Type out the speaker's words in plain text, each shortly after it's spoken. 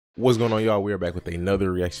What's going on, y'all? We are back with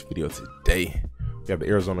another reaction video today. We have the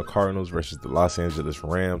Arizona Cardinals versus the Los Angeles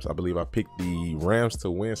Rams. I believe I picked the Rams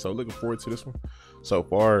to win, so looking forward to this one. So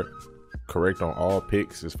far, correct on all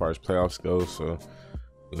picks as far as playoffs go. So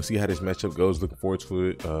we'll see how this matchup goes. Looking forward to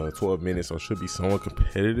it. 12 minutes, so it should be somewhat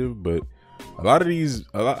competitive. But a lot of these,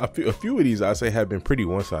 a few of these, I say, have been pretty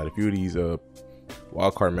one-sided. A few of these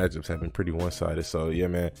wild card matchups have been pretty one-sided. So yeah,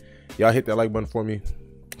 man, y'all hit that like button for me.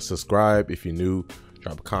 Subscribe if you're new.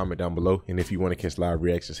 Drop a comment down below, and if you want to catch live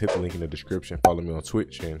reactions, hit the link in the description. Follow me on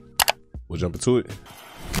Twitch, and we'll jump into it.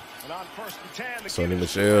 Sonny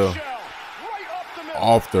Michel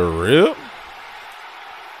off the rip.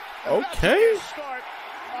 Okay.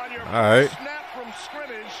 All right.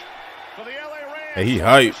 Hey, he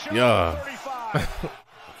hype. Yeah.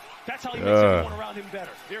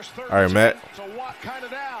 All right, Matt.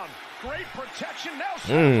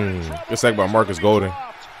 Good sack by Marcus Golden.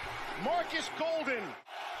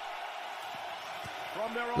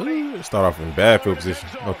 Ooh, start off in bad field position.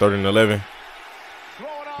 No, 3rd and 11.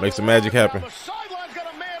 Make some magic happen.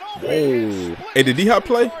 Whoa. Hey, did D-Hop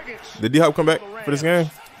play? Did D-Hop come back for this game?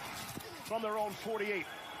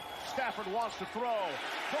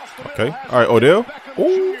 Okay. All right, Odell.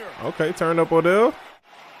 Ooh. Okay, turn up Odell.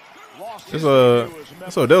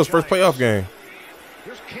 That's Odell's first playoff game.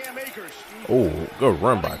 Oh, good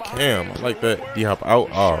run by Cam. I like that. D-Hop out.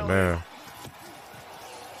 Oh, man.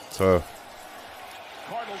 Tough.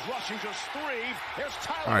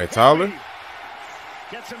 All right, Tyler.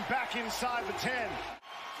 Gets him back inside the 10.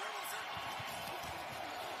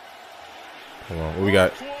 Come on, what we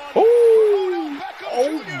got?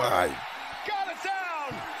 Oh my. Got it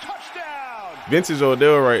down. Touchdown. Vintage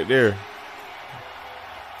Odell right there.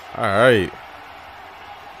 All right.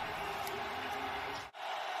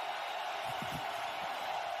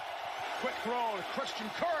 Quick throw to Christian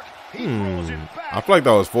Kirk. He throws it back. I feel like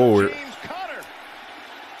that was forward.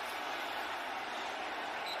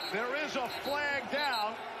 There is a flag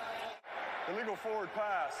down. Illegal forward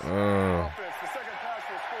pass. Offense. The second pass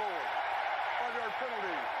was forward. 5-yard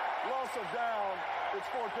penalty. Loss of down. It's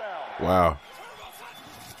 4th down. Wow.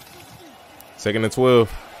 2nd and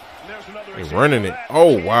 12. He's running it.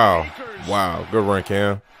 Oh, wow. Wow. Good run,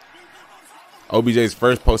 Cam. OBJ's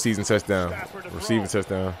first postseason touchdown. Receiving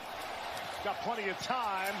touchdown. Got plenty of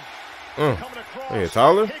time. Hey,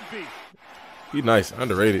 Tyler. He's nice.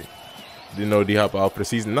 Underrated. Didn't know D-Hop out for the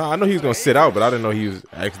season. No, I know he was going to sit out, but I didn't know he was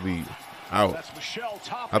actually out. I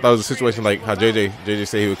thought it was a situation like how JJ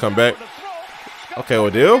said he would come back. Okay,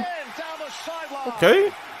 Odell. Okay.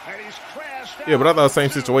 Yeah, but I thought the same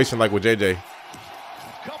situation like with JJ.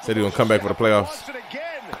 Said he was going to come back for the playoffs.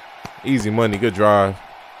 Easy money, good drive.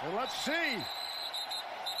 And let's see.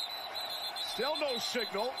 Still no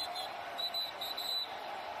signal.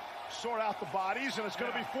 Sort out the bodies, and it's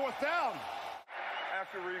going to be 4th down.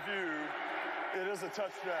 After review, it is a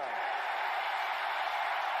touchdown.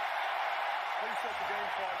 Please set the game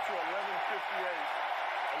clock to 11:58.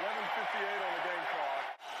 11:58 on the game clock.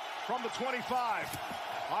 From the 25,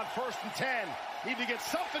 on 1st and 10. Need to get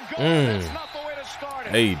something going. That's not the way to start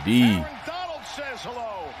it. AD. Aaron Donald says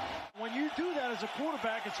hello. When you do that as a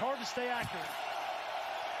quarterback, it's hard to stay accurate.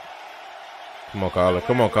 Come on, Kyler.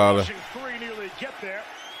 Come on, Kyler. 3 nearly get there.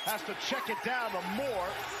 Has to check it down to Moore.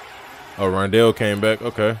 Oh, Rondell came back.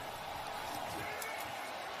 Okay.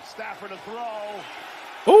 Stafford to throw.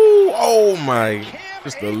 Ooh, oh my.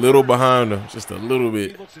 Just a little behind him. Just a little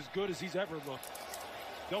bit. He looks as good as he's ever looked.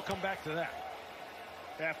 They'll come back to that.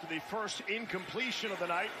 After the first incompletion of the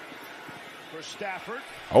night for Stafford.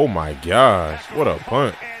 Oh my gosh. What a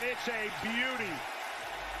punt. And it's a beauty.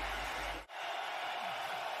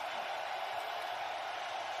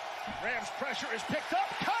 Rams pressure is picked up.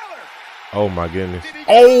 Kyler. Oh my goodness.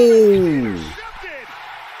 Oh! It's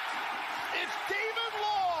David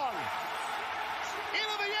Long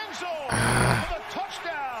into the end zone for the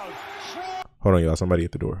touchdown. Hold on, y'all. Somebody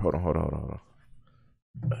at the door. Hold on.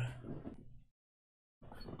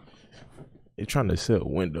 They're trying to sell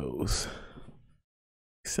windows.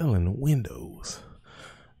 Selling windows.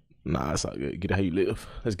 Nah, it's all good. Get how you live.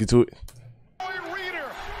 Let's get to it.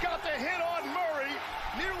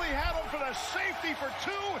 Safety for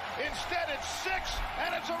 2, instead it's 6,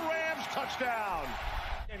 and it's a Rams touchdown.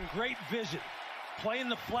 And great vision, playing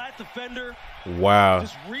the flat defender. Wow.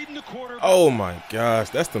 Just reading the quarter. Oh my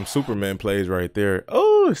gosh, that's them Superman plays right there.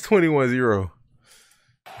 Oh, it's 21-0.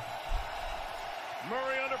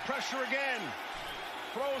 Murray under pressure again.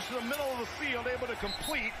 Throws to the middle of the field, able to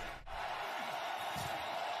complete.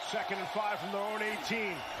 2nd and 5 from their own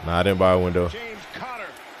 18. Nah, I didn't buy a window. James Conner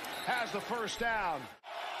has the first down.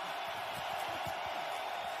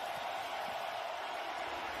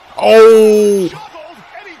 Oh,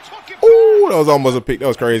 oh, that was almost a pick. That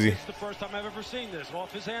was crazy. It's the first time I've ever seen this.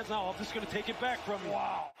 Off his hands now. Off is going to take it back from him.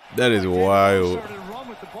 Wow. That is wild.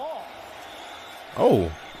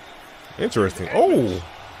 Oh, interesting. Oh,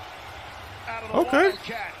 okay.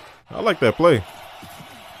 I like that play.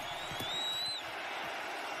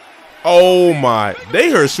 Oh my, they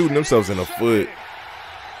heard shooting themselves in the foot.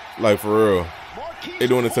 Like for real. They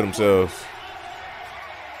doing it to themselves.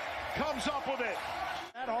 Comes up with it.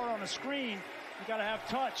 That hard on the screen. You got to have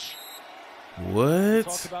touch. What?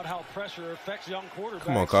 Talk about how pressure affects young quarterbacks.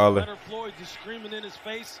 Come on, Kyler. Leonard Floyd just screaming in his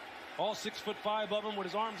face, all 6'5" of him with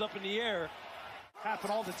his arms up in the air.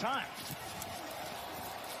 Happen all the time.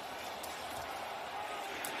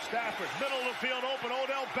 Stafford, middle of the field open.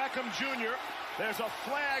 Odell Beckham Jr. There's a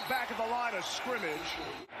flag back at the line of scrimmage.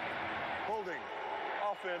 Holding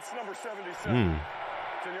offense number 77.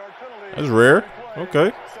 That's rare.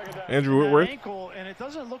 Okay. Andrew Whitworth. Ankle, and it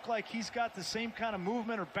doesn't look like he's got the same kind of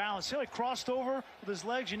movement or balance. He like crossed over with his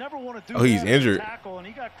legs. You never want to do Oh, he's that injured. Tackle, and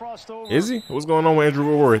he got crossed over. Is he? What's going on with Andrew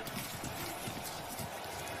Whitworth?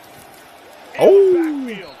 Oh,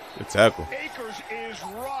 the tackle. Akers is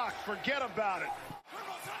rocked. Forget about it.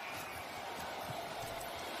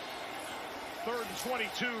 3rd and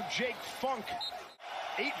 22. Jake Funk.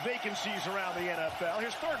 8 vacancies around the NFL.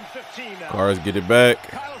 Here's 3rd and 15 now. Cars get it back.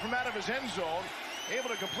 Kyler from out of his end zone, able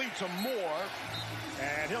to complete some more,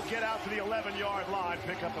 and he'll get out to the 11-yard line,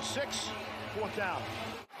 pick up a 6, 4th down.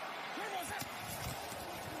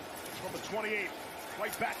 From the 28,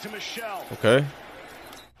 right back to Michelle. Okay.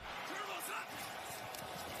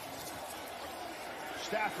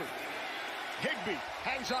 Stafford, Higbee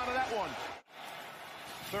hangs on to that one.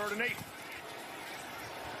 3rd and 8.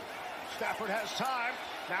 Stafford has time.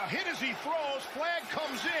 Now hit as he throws. Flag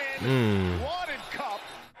comes in. Wanted Cup.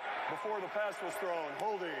 Before the pass was thrown,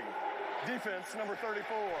 holding defense number 34.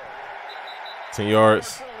 10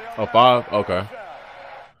 yards. Oh, 5? Okay.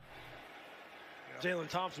 Jalen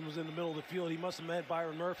Thompson was in the middle of the field. He must have met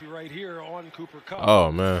Byron Murphy right here on Cooper Kupp.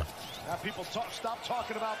 Oh, man. Now people stop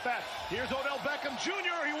talking about that. Here's Odell Beckham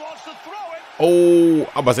Jr. He wants to throw it. Oh,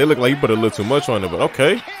 I'm about to say it looked like he put a little too much on it, but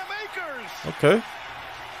okay. Cam Akers. Okay.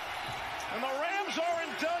 And the Rams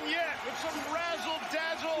aren't done yet with some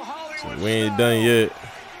razzle-dazzle Hollywood We ain't style. done yet.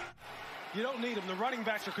 You don't need him. The running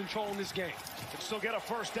backs are controlling this game. Can still get a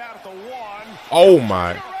first down at the 1. Oh,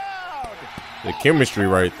 my. The chemistry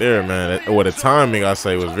right there, man. Or the timing, I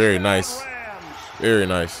say, was very nice. Very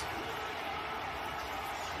nice.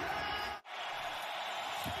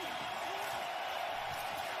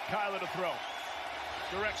 Kyler to throw.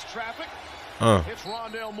 Directs traffic. It's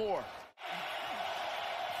Rondale Moore.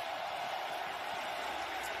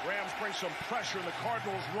 Rams bring some pressure, and the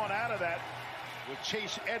Cardinals run out of that with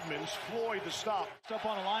Chase Edmonds. Floyd to stop. Up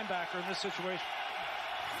on a linebacker in this situation.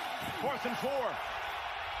 4th and 4.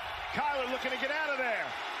 Kyler looking to get out of there.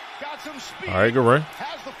 Got some speed. All right, good run.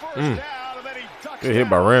 Has the first down, and then he ducks Good hit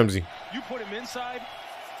by Ramsey. You put him inside.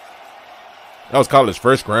 That was college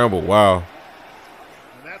first scramble. Wow.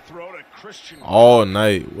 And that throw to Christian. All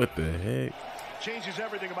night. What the heck? Changes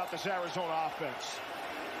everything about this Arizona offense.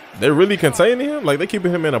 They're really containing him? Like, they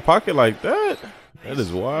keeping him in a pocket like that? That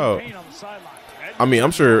is wild. I mean,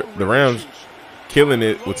 I'm sure the Rams killing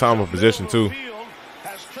it with time of possession, too.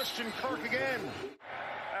 Has Christian Kirk again.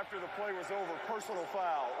 After the play was over, personal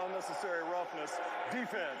foul, unnecessary roughness,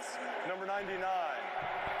 defense, number 99.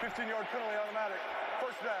 15-yard penalty automatic,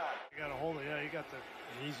 first down. You got to hold it. Yeah, you got the.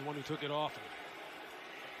 And he's the one who took it off.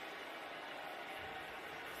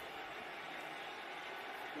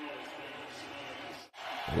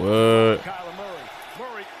 What? Kyler Murray.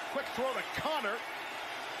 Murray, quick throw to Connor.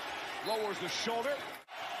 Lowers the shoulder.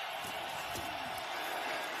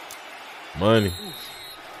 Money.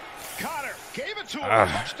 Connor gave it to him.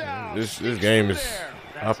 Touchdown. This game is.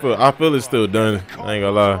 I feel it's still done. I ain't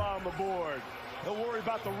gonna lie. On the board. He'll worry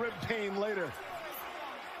about the rib pain later.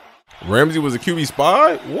 Ramsey was a QB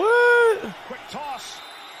spy? What? Quick toss.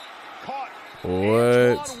 Caught.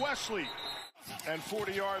 What? Antoine Wesley. And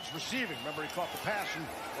 40 yards receiving. Remember, he caught the pass from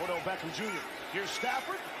Odell Beckham Jr. Here's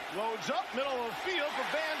Stafford. Loads up. Middle of the field for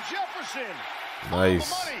Van Jefferson.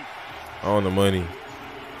 Nice. On the money. On the money.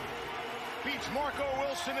 Beats Marco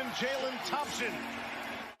Wilson and Jalen Thompson.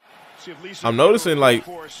 See if Lisa I'm noticing like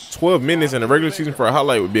 12 minutes in the regular season for a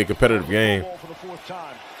highlight would be a competitive game.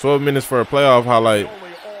 12 minutes for a playoff highlight,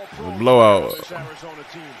 a blowout. Arizona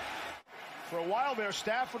team. For a while there,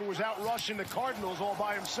 Stafford was out rushing the Cardinals all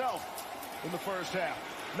by himself in the first half.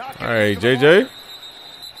 All right, JJ.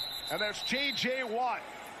 And there's J.J. Watt.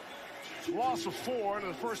 Loss of 4 to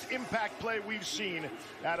the first impact play we've seen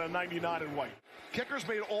out of 99 and white. Kickers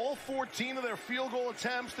made all 14 of their field goal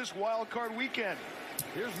attempts this wild card weekend.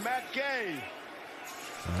 Here's Matt Gay.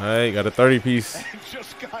 All right, got a 30-piece. And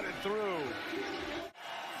just got it through.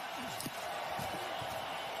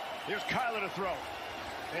 Here's Kyler to throw.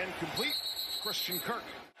 And complete. Christian Kirk.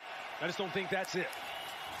 I just don't think that's it.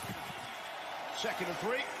 2nd and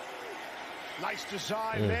 3. Nice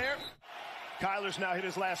design there. Kyler's now hit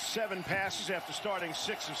his last 7 passes after starting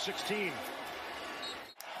 6 of 16.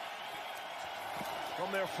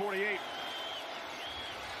 From their 48.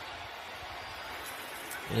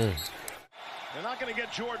 They're not going to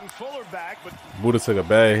get Jordan Fuller back, but Buddha took a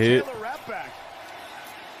bad hit. Taylor Rapp back.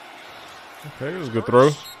 Okay, it was a good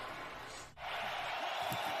throw.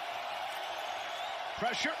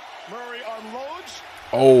 Pressure. Murray unloads.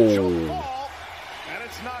 Oh. Ball, and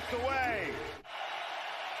it's knocked away.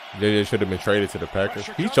 JJ should have been traded to the Packers.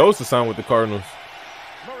 He chose to sign with the Cardinals,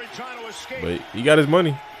 Murray trying to escape. but he got his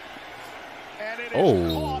money. And it is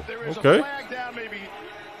Oh, caught. There is okay. a flag down, maybe.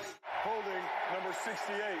 Holding number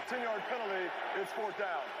 68. 10-yard penalty. It's 4th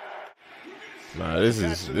down. Nah, this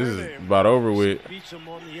is about over with. Beats him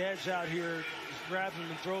on the edge out here. Just grabs him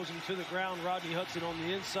and throws him to the ground. Rodney Hudson on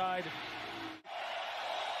the inside.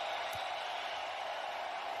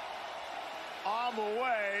 On the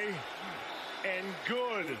way. And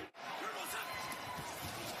good.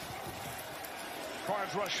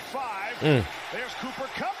 Cards rush 5. There's Cooper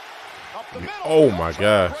Kupp up the middle. Oh my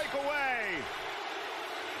gosh. Breakaway.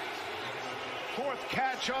 4th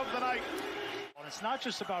catch of the night. And it's not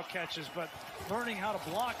just about catches, but learning how to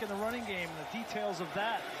block in the running game. The details of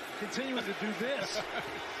that. Continuing to do this.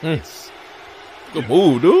 It's Good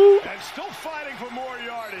move, dude. And still fighting for more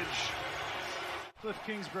yardage. Cliff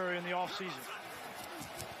Kingsbury in the offseason.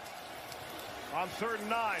 On 3rd and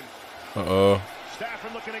 9. Uh-oh.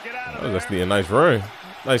 Stafford looking to get out of Oh, there. that's the nice run.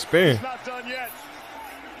 Nice spin. It's not done yet.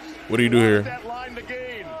 What do you do here? That line to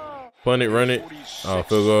gain. Punt it, run it. Oh,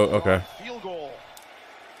 field goal. Okay. Field goal.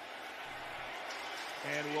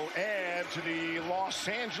 And will add to the Los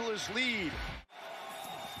Angeles lead.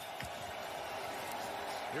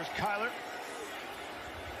 Here's Kyler.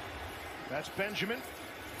 That's Benjamin.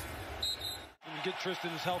 And get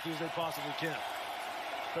Tristan as healthy as they possibly can.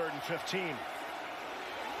 3rd and 15.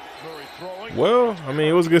 Murray throwing. Well, I mean,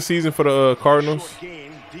 it was a good season for the Cardinals. Short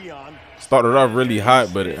gain. Dion. Started off really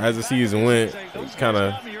hot, but as the season went, it kind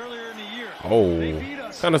of,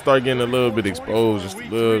 kind of started getting a little bit exposed, just a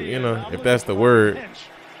little, you know, if that's the word.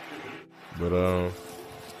 But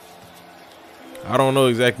I don't know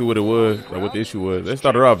exactly what it was, like what the issue was. They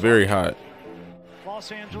started off very hot,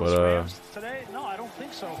 Los Angeles but Rams today? No, I don't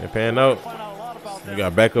think so. they panned out. Find out a lot about You them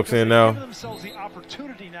got backups because in they now. give themselves the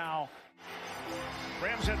opportunity now.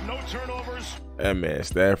 Rams had no turnovers. That man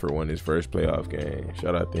Stafford won his first playoff game.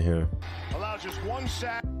 Shout out to him. Allowed just 1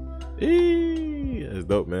 sack. That's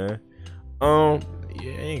dope, man. Yeah,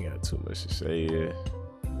 I ain't got too much to say yet.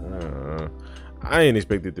 I ain't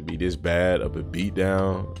expect it to be this bad of a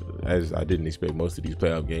beatdown, as I didn't expect most of these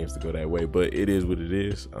playoff games to go that way, but it is what it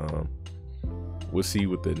is. We'll see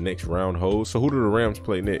what the next round holds. So who do the Rams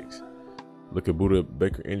play next? Look at Buda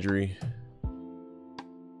Baker injury.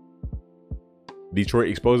 Detroit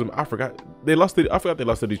exposed them. I forgot they lost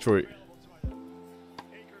to Detroit.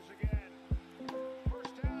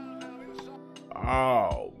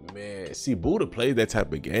 Oh man, see, Buda plays that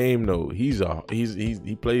type of game though. He plays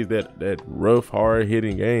that rough, hard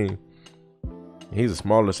hitting game. He's a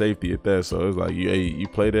smaller safety at that, so it's like you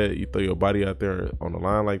play that, you throw your body out there on the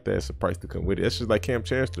line like that. It's a price to come with it. That's just like Cam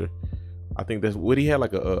Chancellor. I think that's what he had,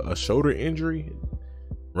 like a shoulder injury.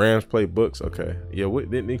 Rams play Bucks. Okay, yeah.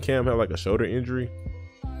 Didn't Cam have like a shoulder injury?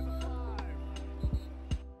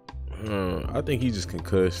 I think he just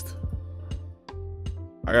concussed.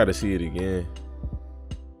 I gotta see it again.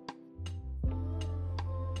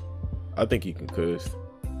 I think he concussed.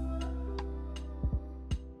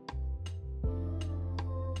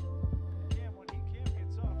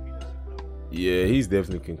 Yeah, he's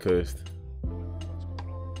definitely concussed.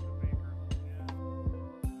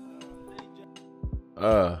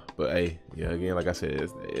 But hey, yeah, again, like I said,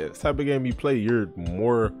 it's the type of game you play, you're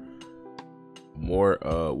more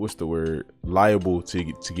what's the word, liable to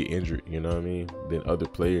get injured, you know what I mean, than other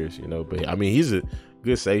players, you know. But I mean, he's a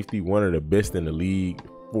good safety, one of the best in the league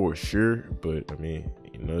for sure. But I mean,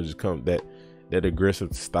 you know, just that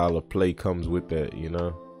aggressive style of play comes with that, you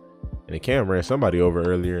know. And the Cam ran somebody over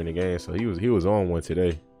earlier in the game, so he was on one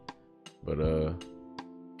today. But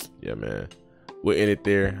yeah, man, we'll end it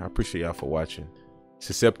there. I appreciate y'all for watching.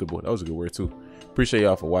 Susceptible, that was a good word too. Appreciate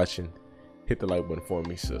y'all for watching. Hit the like button for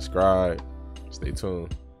me, subscribe, stay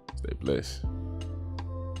tuned, stay blessed.